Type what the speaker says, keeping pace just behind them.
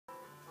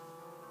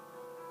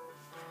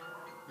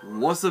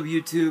What's up,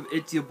 YouTube?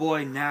 It's your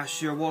boy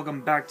Nash here.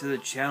 Welcome back to the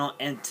channel,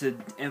 and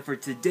for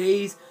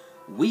today's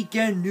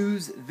weekend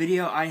news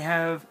video, I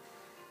have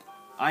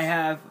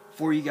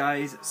for you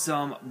guys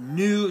some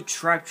new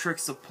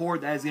Traptrix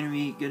support that is gonna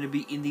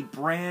be in the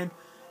brand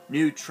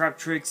new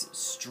Traptrix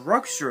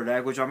structure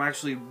deck, which I'm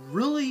actually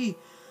really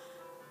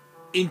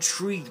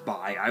intrigued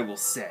by, I will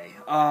say.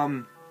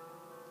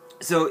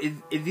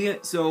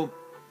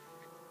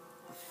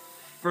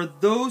 For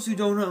those who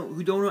don't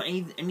know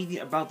anything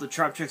about the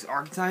Traptrix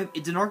archetype,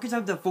 it's an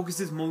archetype that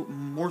focuses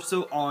more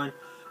so on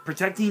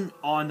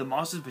the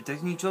monsters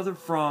protecting each other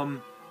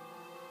from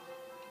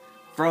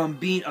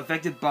being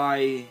affected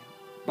by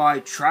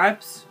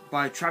trap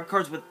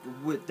cards that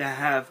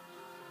have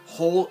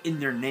hole in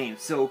their name.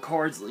 So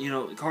cards like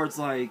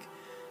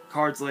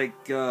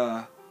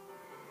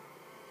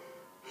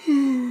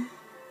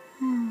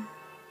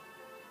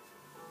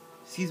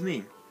excuse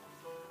me.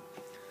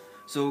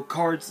 So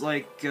cards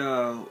like,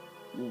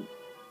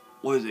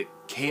 what is it,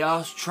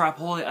 Chaos Trap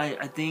Hole,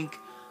 I think,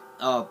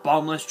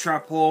 Bottomless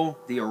Trap Hole,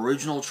 the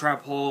original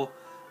Trap Hole,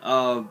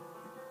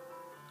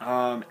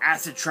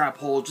 Acid Trap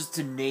Hole, just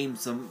to name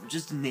some of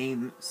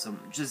them.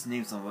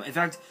 In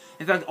fact,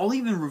 I'll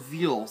even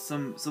reveal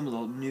some of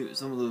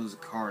those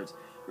cards.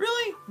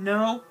 Really?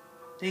 No?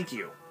 Thank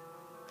you.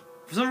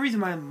 For some reason,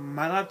 my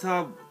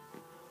laptop,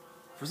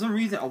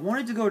 I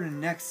wanted to go to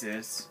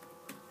Nexus,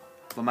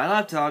 but my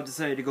laptop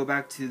decided to go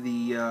back to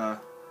the,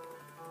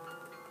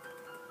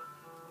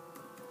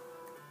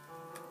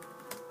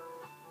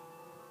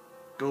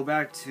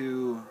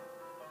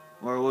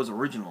 where it was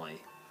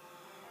originally.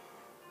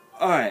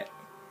 Alright.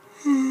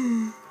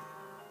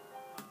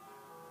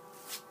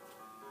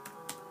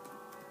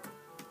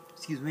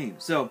 Excuse me.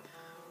 So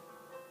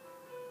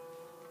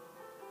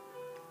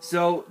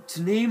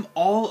to name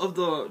all of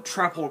the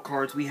Trap Hole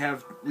cards, we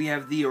have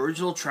the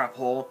original Trap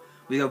Hole,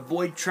 we have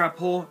Void Trap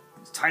Hole,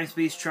 Time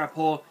Space Trap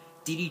Hole,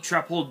 DD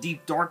Trap Hole,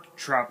 Deep Dark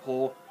Trap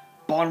Hole,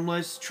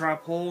 Bottomless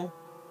Trap Hole,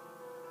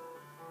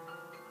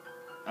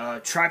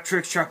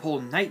 Traptrix Trap Hole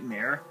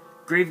Nightmare,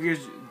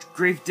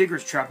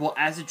 Gravedigger's Trap Hole,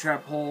 Acid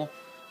Trap Hole,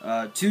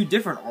 two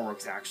different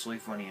artworks actually,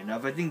 funny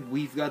enough. I think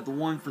we've got the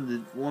one from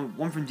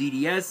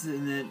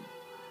DDS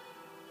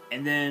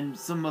and then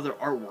some other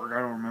artwork,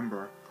 I don't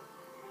remember.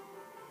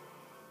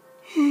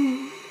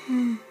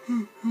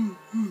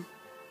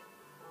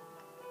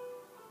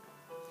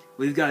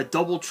 We've got a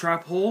double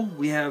Trap Hole.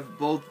 We have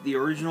both the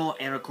original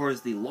and, of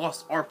course, the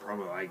Lost Art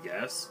promo, I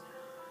guess.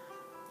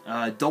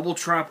 Double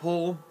Trap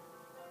Hole.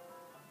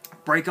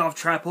 Breakoff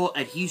Trap Hole.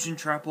 Adhesion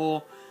Trap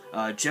Hole.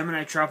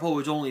 Gemini Trap Hole,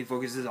 which only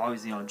focuses,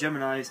 obviously, on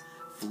Geminis.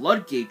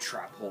 Floodgate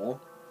Trap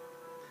Hole.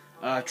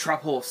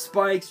 Trap Hole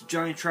Spikes.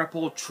 Giant Trap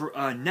Hole.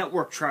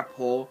 Network Trap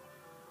Hole.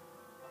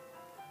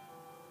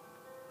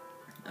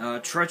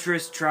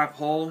 Treacherous Trap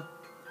Hole.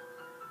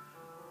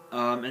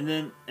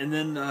 And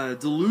then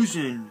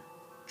Delusion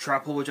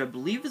Trap Hole, which I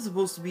believe is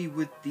supposed to be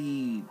with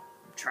the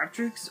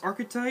Traptrix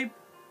archetype.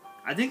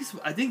 I think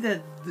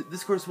that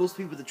this card is supposed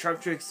to be with the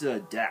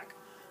Traptrix deck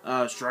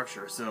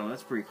structure, so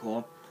that's pretty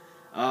cool.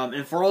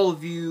 And for all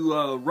of you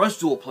Rush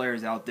Duel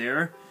players out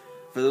there,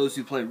 for those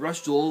who play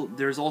Rush Duel,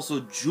 there's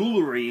also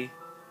Jewelry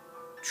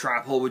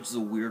Trap Hole, which is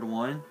a weird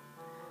one.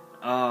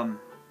 And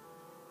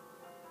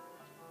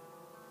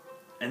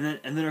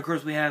then of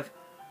course we have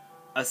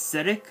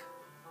Aesthetic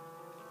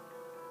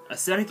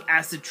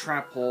Acid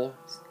Trap Hole,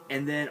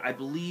 and then I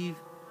believe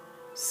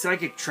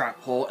Psychic Trap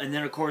Hole, and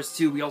then of course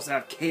too we also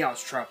have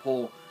Chaos Trap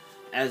Hole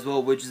as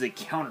well, which is a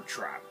counter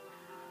trap.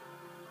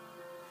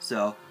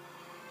 So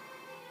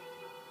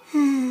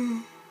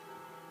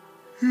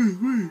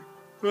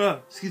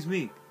excuse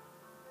me.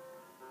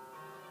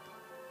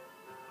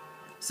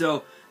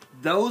 So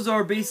those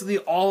are basically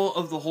all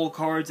of the whole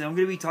cards, and I'm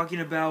going to be talking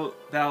about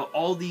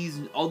all these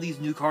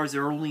new cards.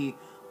 There are only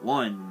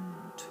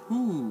 1,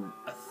 2,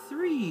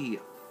 3,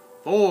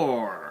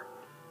 4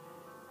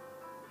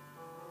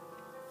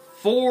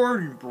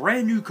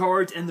 brand new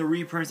cards and the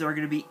reprints that are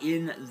going to be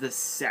in the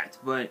set.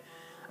 But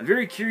I'm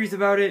very curious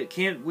about it.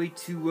 Can't wait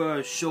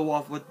to show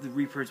off what the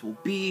reprints will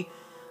be.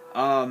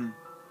 So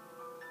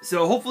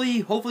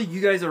hopefully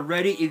you guys are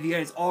ready. If you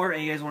guys are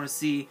and you guys want to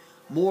see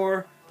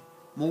more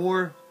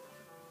Yu-Gi-Oh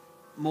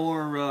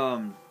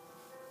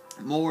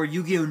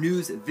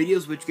news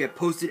videos, which get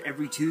posted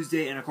every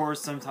Tuesday and of course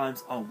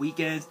sometimes on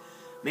weekends,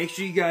 make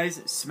sure you guys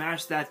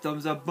smash that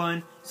thumbs up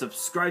button,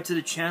 subscribe to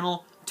the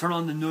channel, turn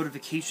on the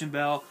notification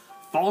bell,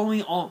 follow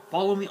me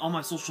on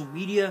my social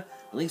media.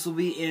 Links will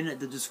be in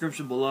the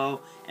description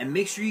below, and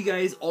make sure you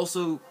guys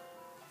also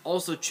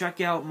check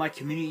out my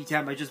community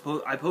tab.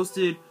 I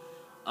posted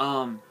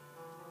I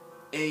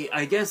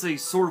guess a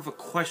sort of a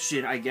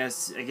question, I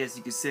guess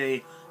you could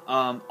say,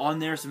 on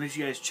there, so make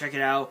sure you guys check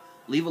it out.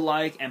 Leave a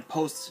like and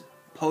post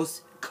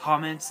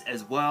comments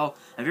as well.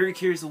 I'm very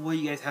curious of what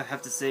you guys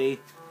have to say,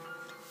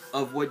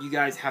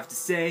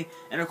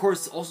 and of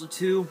course also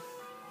too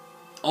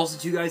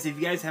guys, if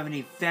you guys have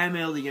any fan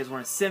mail that you guys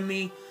want to send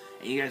me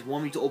and you guys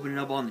want me to open it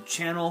up on the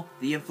channel,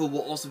 the info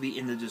will also be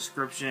in the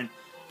description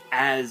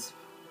as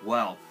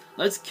well.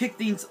 let's kick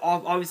things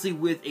off, obviously,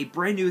 with a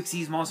brand new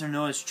Xyz monster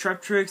known as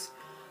Traptrix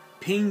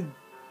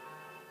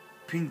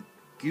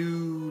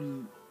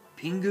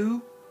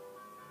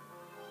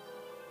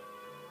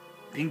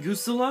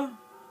Pingusula?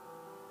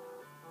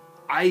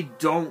 I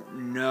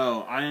don't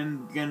know.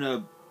 I'm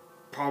gonna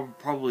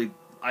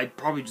I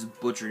probably just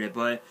butchered it,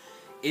 but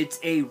it's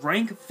a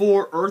rank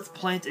 4 Earth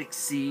Plant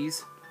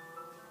Xyz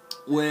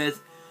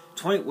with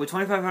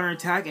 2500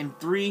 attack and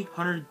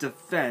 300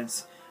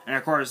 defense, and it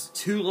requires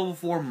 2 level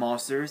 4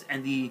 monsters,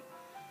 and the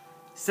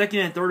second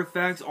and third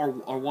effects are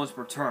once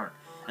per turn.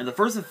 And the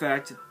first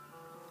effect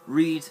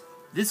reads,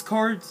 this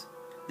card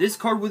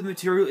with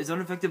material is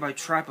unaffected by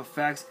trap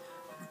effects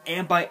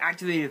and by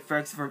activated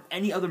effects from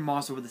any other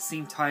monster with the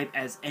same type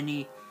as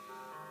any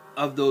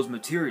of those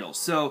materials.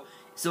 So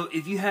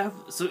if you have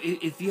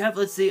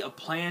let's say a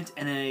plant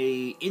and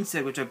a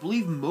insect, which I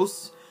believe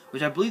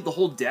the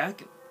whole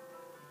deck,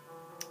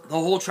 the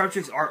whole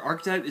Traptrix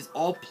archetype is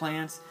all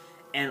plants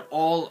and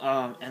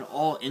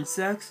all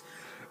insects.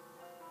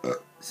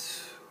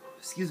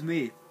 Excuse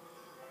me.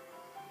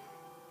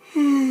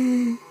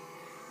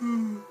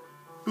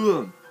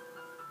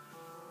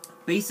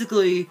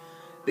 Basically,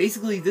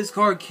 this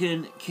card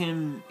can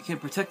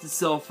protect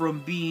itself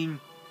from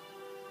being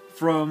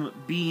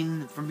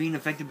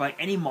affected by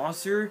any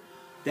monster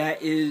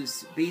that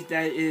is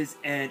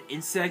an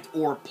insect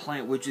or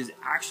plant, which is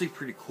actually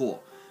pretty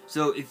cool.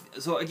 So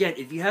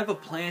if you have a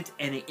plant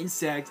and an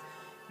insect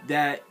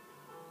that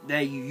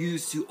you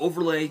use to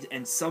overlay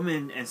and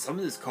summon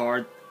this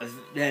card,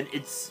 then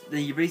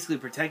you're basically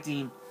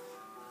protecting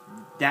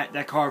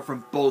that card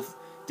from both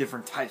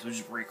different types, which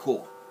is pretty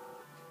cool.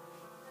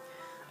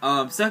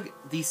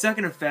 The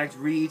second effect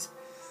reads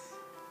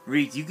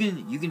you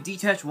can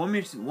detach one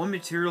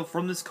material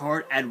from this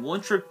card, add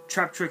one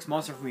Traptrix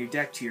monster from your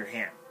deck to your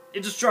hand.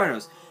 It's a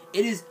Stratos.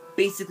 It is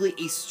basically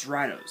a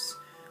Stratos,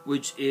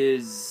 which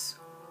is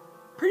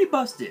pretty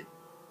busted.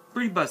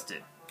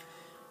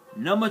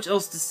 Not much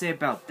else to say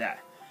about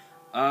that.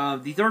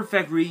 The third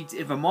effect reads,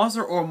 if a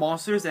monster or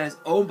monsters that is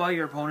owned by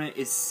your opponent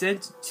is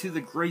sent to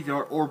the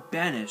graveyard or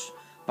banished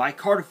by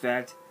card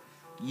effect,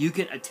 you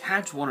can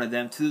attach one of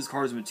them to this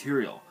card's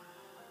material.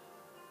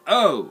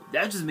 Oh,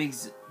 that just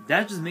makes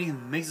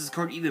this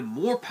card even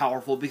more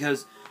powerful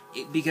because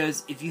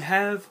if you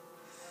have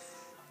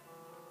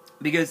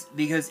like,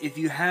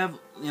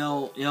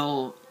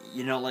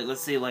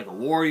 let's say like a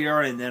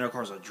warrior, and then of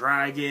course a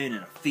dragon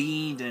and a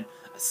fiend and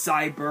a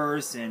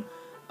Cyburst and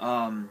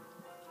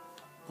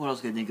what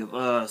else can I think of?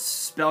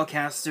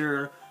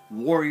 Spellcaster,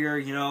 warrior.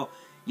 You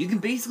can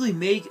basically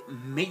make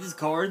this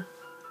card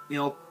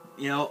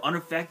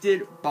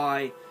unaffected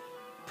by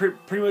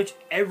pretty much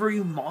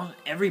every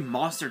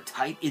monster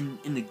type in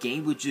the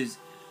game, which is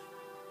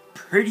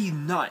pretty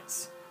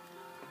nuts.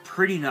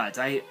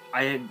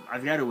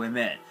 I've got to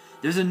admit.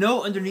 There's a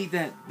note underneath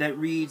that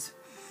reads,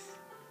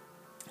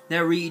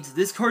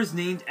 this card is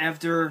named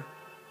after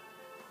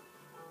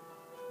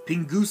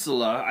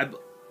Pingusula, I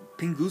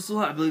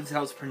believe is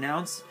how it's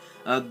pronounced.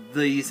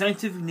 The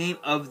scientific name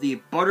of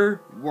the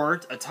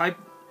butterwort, a type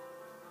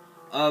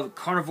of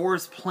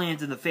carnivorous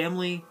plant in the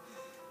family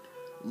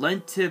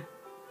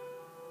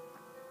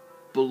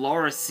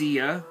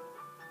Lentibulariaceae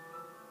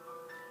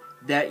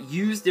that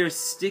use their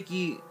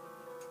sticky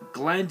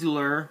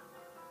glandular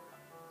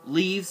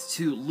leaves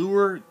to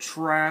lure,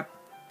 trap,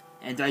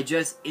 and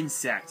digest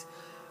insects.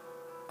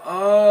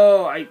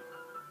 Oh, I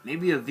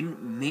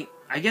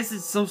guess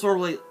it's some sort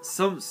of like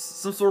some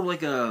sort of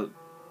like a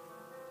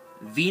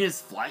Venus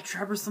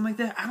flytrap or something like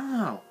that.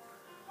 I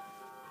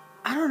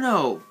don't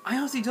know. I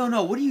honestly don't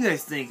know. What do you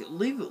guys think?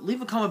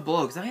 Leave a comment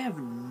below, because I have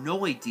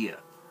no idea.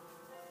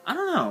 I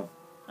don't know.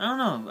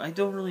 I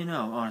don't really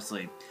know,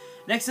 honestly.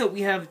 Next up,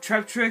 we have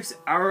Traptrix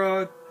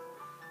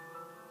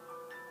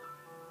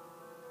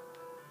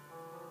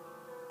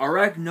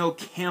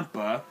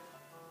Arachnocampa,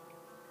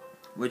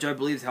 which I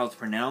believe is how it's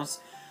pronounced.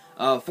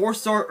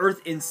 4-star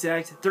Earth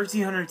Insect,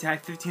 1300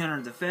 attack,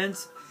 1500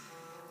 defense.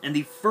 And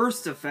the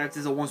first effect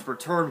is a once per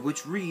turn,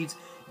 which reads,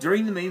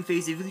 during the main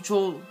phase, if you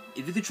control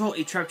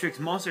a Traptrix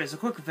monster as a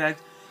quick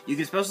effect, you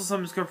can special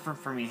summon this card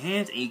from your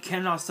hand, and you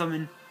cannot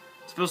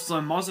special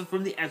summon monsters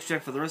from the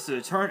extract for the rest of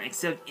the turn,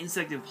 except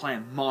insect and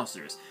plant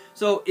monsters.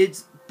 So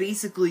it's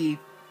basically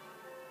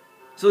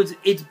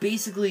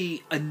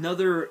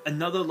another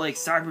like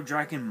Cyber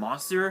Dragon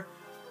monster.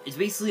 It's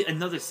basically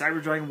another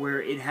Cyber Dragon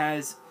where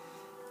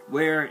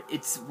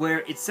its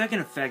second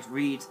effect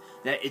reads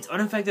that it's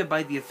unaffected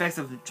by the effects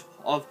of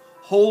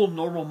whole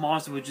normal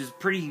monster, which is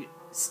pretty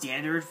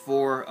standard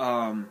for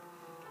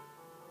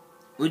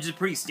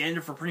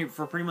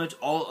pretty much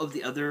all of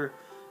the other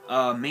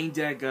main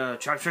deck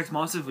Traptrix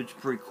monsters, which is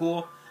pretty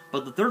cool.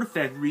 But the third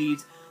effect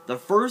reads, the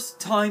first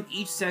time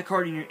each set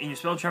card in your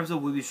spell trap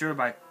zone will be destroyed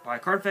by a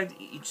card effect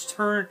each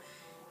turn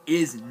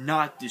is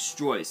not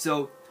destroyed.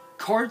 So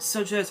cards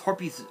such as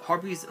Harpy's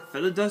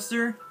Feather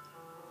Duster.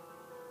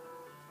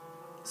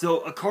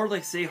 So a card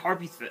like, say,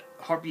 Harpy's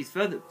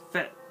Feather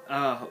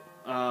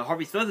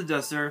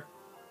Duster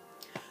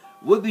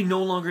would be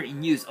no longer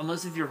in use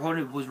unless if your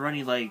opponent was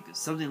running like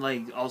something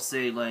like, I'll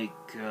say like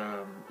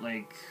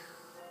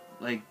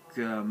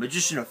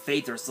Magician of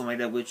Faith or something like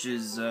that, which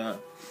is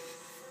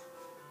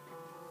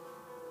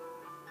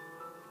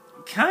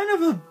kind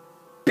of a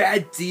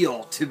bad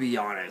deal, to be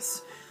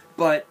honest.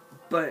 But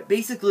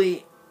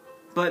basically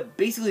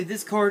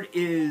this card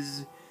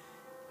is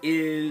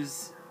a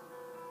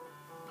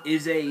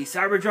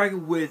Cyber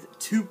Dragon with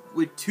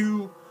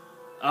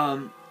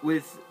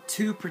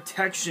two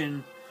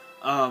protection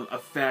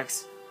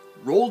effects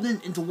rolled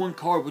into one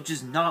card, which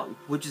is not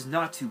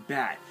too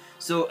bad.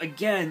 So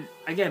again,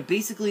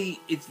 basically,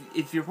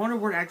 if your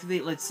opponent were to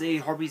activate, let's say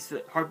Heartbeat's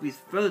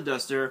Feather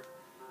Duster,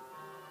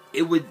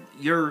 it would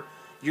your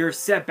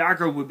set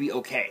background would be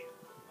okay,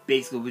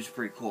 basically, which is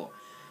pretty cool.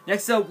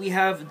 Next up, we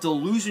have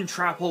Delusion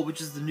Trap Hole,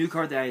 which is the new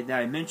card that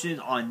I mentioned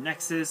on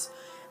Nexus,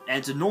 and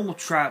it's a normal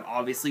trap,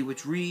 obviously,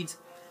 which reads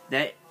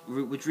that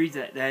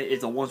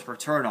it's a once per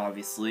turn,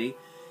 obviously.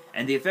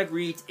 And the effect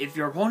reads, if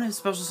your opponent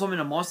special summon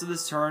a monster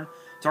this turn,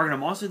 target a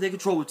monster they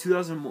control with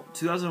 2,000 or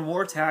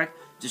more attack,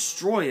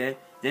 destroy it.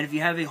 Then if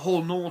you have a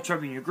whole normal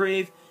trap in your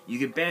grave, you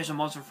can banish a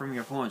monster from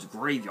your opponent's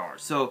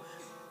graveyard. So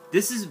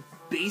this is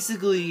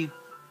basically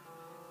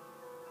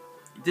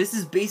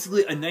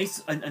a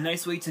nice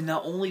way to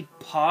not only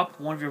pop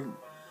one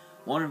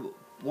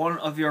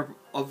of your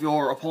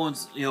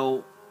opponent's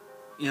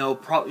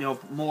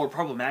more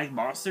problematic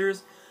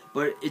monsters,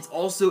 but it's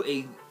also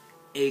a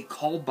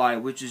call by,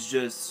 which is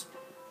just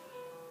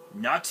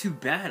not too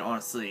bad,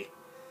 honestly.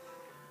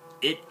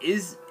 It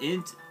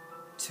isn't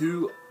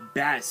too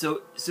bad.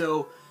 So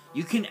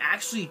you can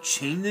actually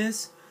chain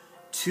this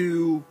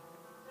to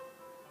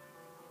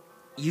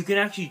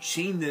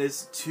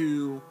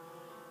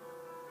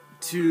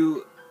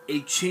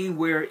a chain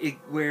where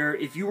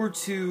if you were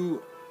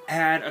to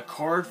add a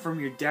card from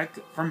your deck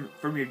to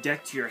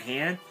your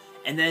hand,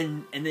 and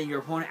then your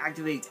opponent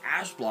activates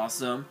Ash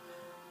Blossom,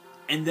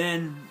 and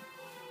then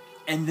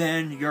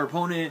your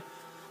opponent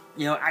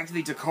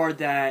activates a card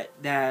that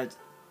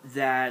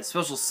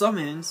special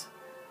summons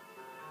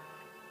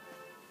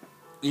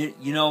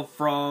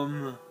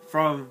from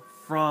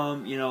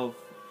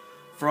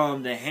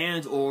the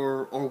hand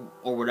or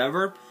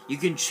whatever, you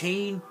can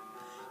chain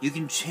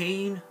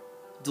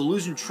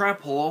Delusion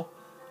Trap Hole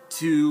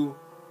to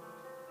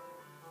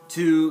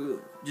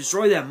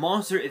destroy that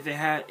monster if it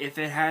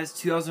has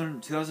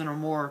 2,000 or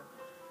more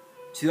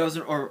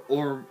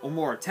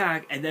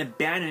attack, and then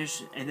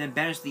banish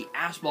the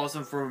Ash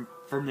Blossom from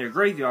their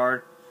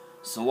graveyard.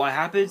 So what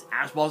happens?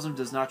 Ash Blossom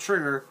does not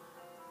trigger,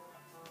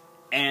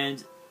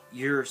 and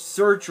your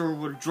search or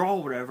withdraw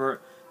whatever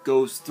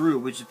goes through,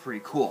 which is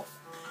pretty cool.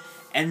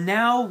 And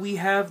now we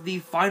have the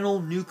final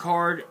new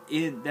card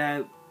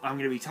that I'm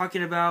going to be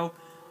talking about,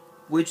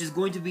 which is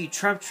going to be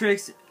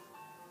Traptrix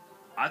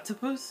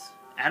Adipus?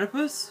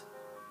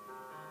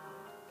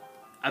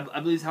 I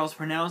believe is how it's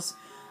pronounced.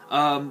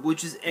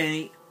 Which is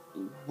an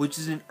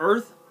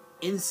Earth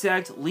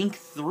Insect Link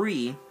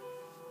 3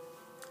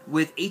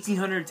 with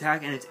 1,800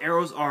 attack, and its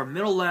arrows are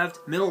middle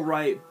left, middle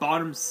right,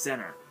 bottom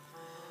center.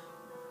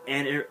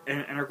 And it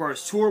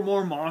requires 2 or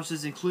more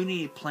monsters,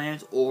 including a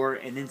plant or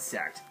an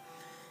insect.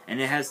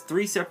 And it has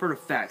 3 separate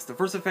effects. The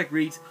first effect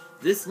reads,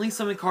 this Link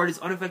Summon card is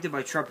unaffected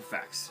by trap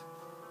effects.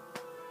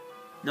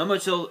 Not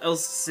much else to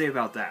say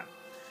about that.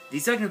 The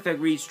second effect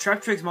reads,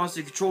 Traptrix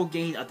monster control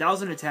gain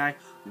 1,000 attack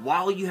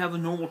while you have a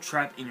normal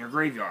trap in your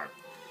graveyard.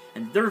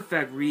 And the third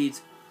effect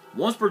reads,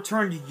 once per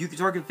turn, you can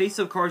target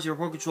face-up cards your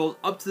opponent controls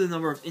up to the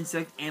number of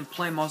insect and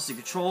plant monsters you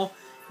control,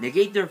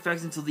 negate their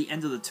effects until the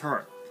end of the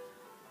turn.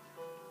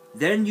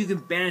 Then you can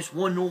banish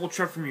 1 normal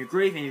trap from your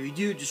grave, and if you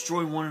do,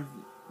 destroy one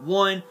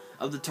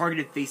of the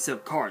targeted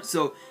face-up cards.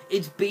 So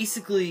it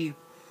basically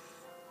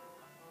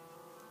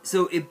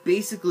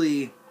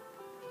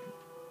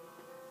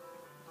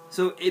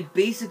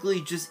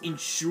just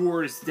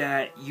ensures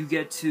that you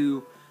get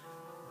to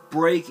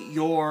break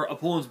your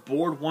opponent's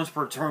board once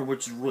per turn,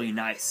 which is really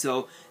nice.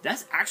 So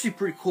that's actually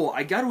pretty cool.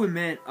 I got to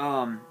admit,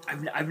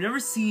 I've never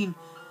seen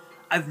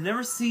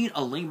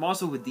a Link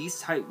monster with these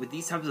types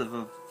of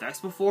effects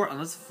before,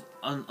 unless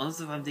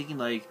if I'm thinking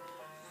like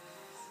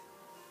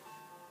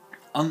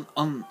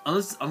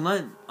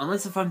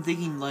unless if I'm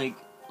thinking like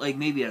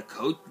maybe a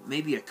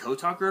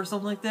Kotaku or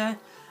something like that.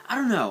 I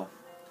don't know,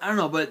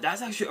 but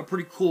that's actually a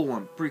pretty cool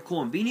one.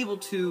 Being able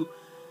to,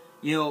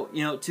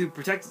 to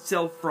protect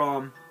itself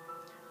from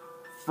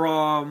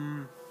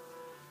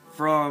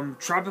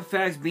trap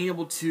effects, being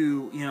able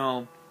to,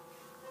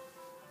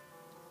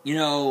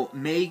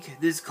 make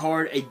this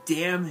card a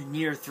damn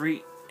near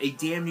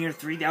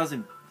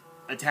 3,000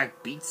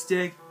 attack beat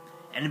stick,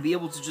 and to be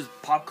able to just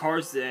pop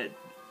cards that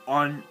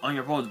on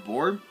your opponent's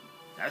board.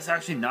 That's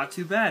actually not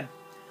too bad.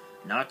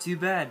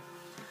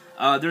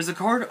 There's a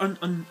card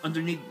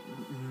underneath.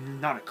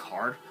 Not a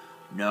card.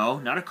 No,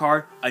 not a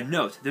card. A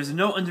note. There's a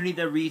note underneath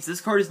that reads,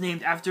 this card is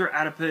named after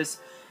Adipus,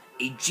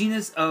 a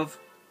genus of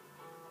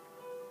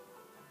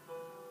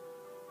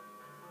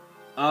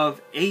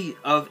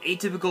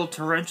atypical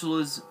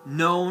tarantulas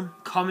known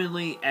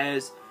commonly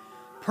as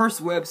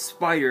purse-web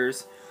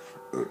spiders.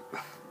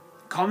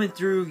 Coming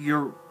through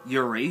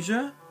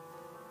Eurasia.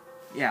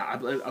 Yeah, I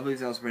believe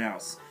that was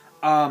pronounced.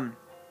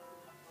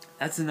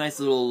 That's a nice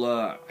little,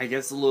 I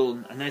guess,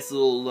 a nice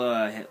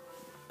little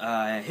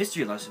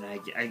history lesson.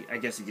 I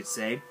guess you could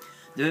say.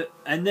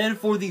 And then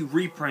for the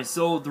reprint,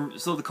 so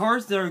the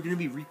cards that are going to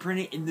be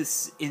reprinted in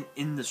this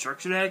in the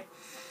structure deck,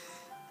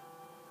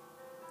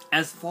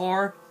 as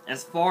far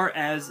as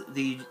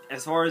the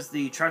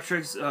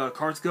Traptrix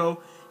cards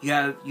go, you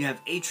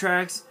have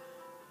Atrax,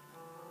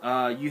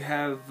 you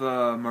have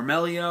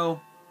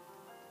Marmelio,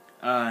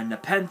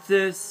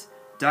 Nepenthes,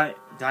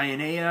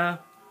 Dionea,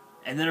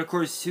 and then of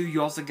course too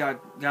you also got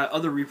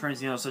other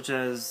reprints, you know, such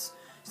as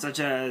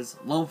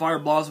Lone Fire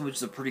Blossom, which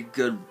is a pretty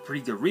good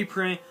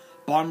reprint.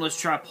 Bottomless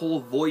Trap Hole,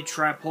 Void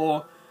Trap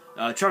Hole,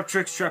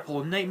 Traptrix Trap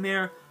Hole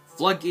Nightmare,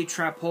 Floodgate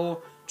Trap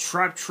Hole,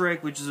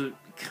 Traptrix, which is a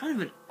kind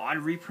of an odd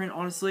reprint,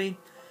 honestly.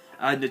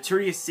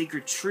 Notorious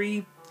Sacred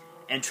Tree,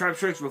 and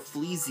Traptrix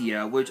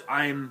Rafflesia, which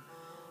I'm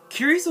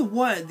curious of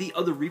what the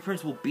other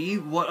reprints will be,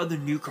 what other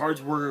new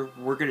cards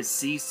we're gonna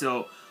see.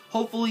 So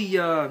hopefully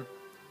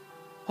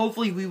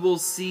we will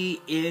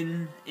see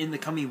in the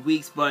coming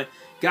weeks. But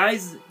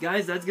guys,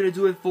 that's gonna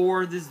do it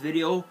for this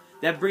video.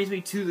 That brings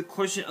me to the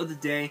question of the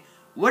day.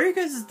 What are your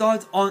guys'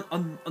 thoughts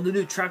on the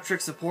new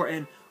Traptrix support,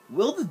 and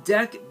will the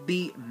deck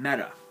be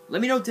meta?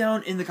 Let me know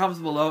down in the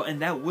comments below,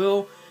 and that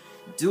will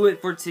do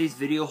it for today's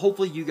video.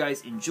 Hopefully you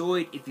guys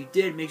enjoyed. If you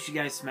did, make sure you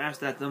guys smash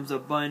that thumbs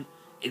up button.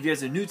 If you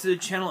guys are new to the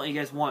channel and you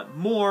guys want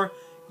more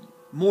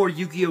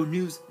Yu-Gi-Oh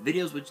news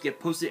videos, which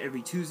get posted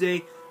every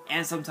Tuesday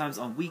and sometimes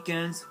on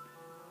weekends,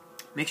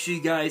 make sure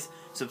you guys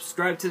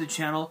subscribe to the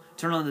channel,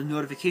 turn on the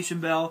notification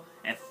bell,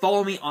 and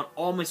follow me on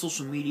all my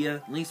social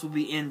media. Links will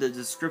be in the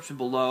description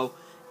below,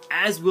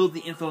 as will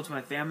the info to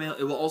my fan mail.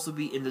 It will also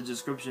be in the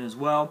description as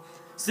well.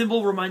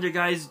 Simple reminder,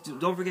 guys,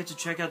 don't forget to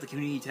check out the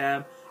community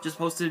tab. Just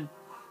posted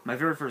my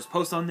very first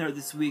post on there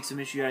this week, so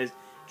make sure you guys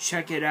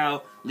check it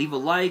out. Leave a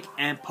like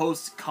and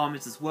post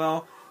comments as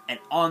well. And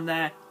on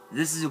that,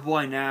 this is your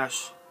boy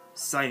Nash,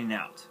 signing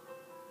out.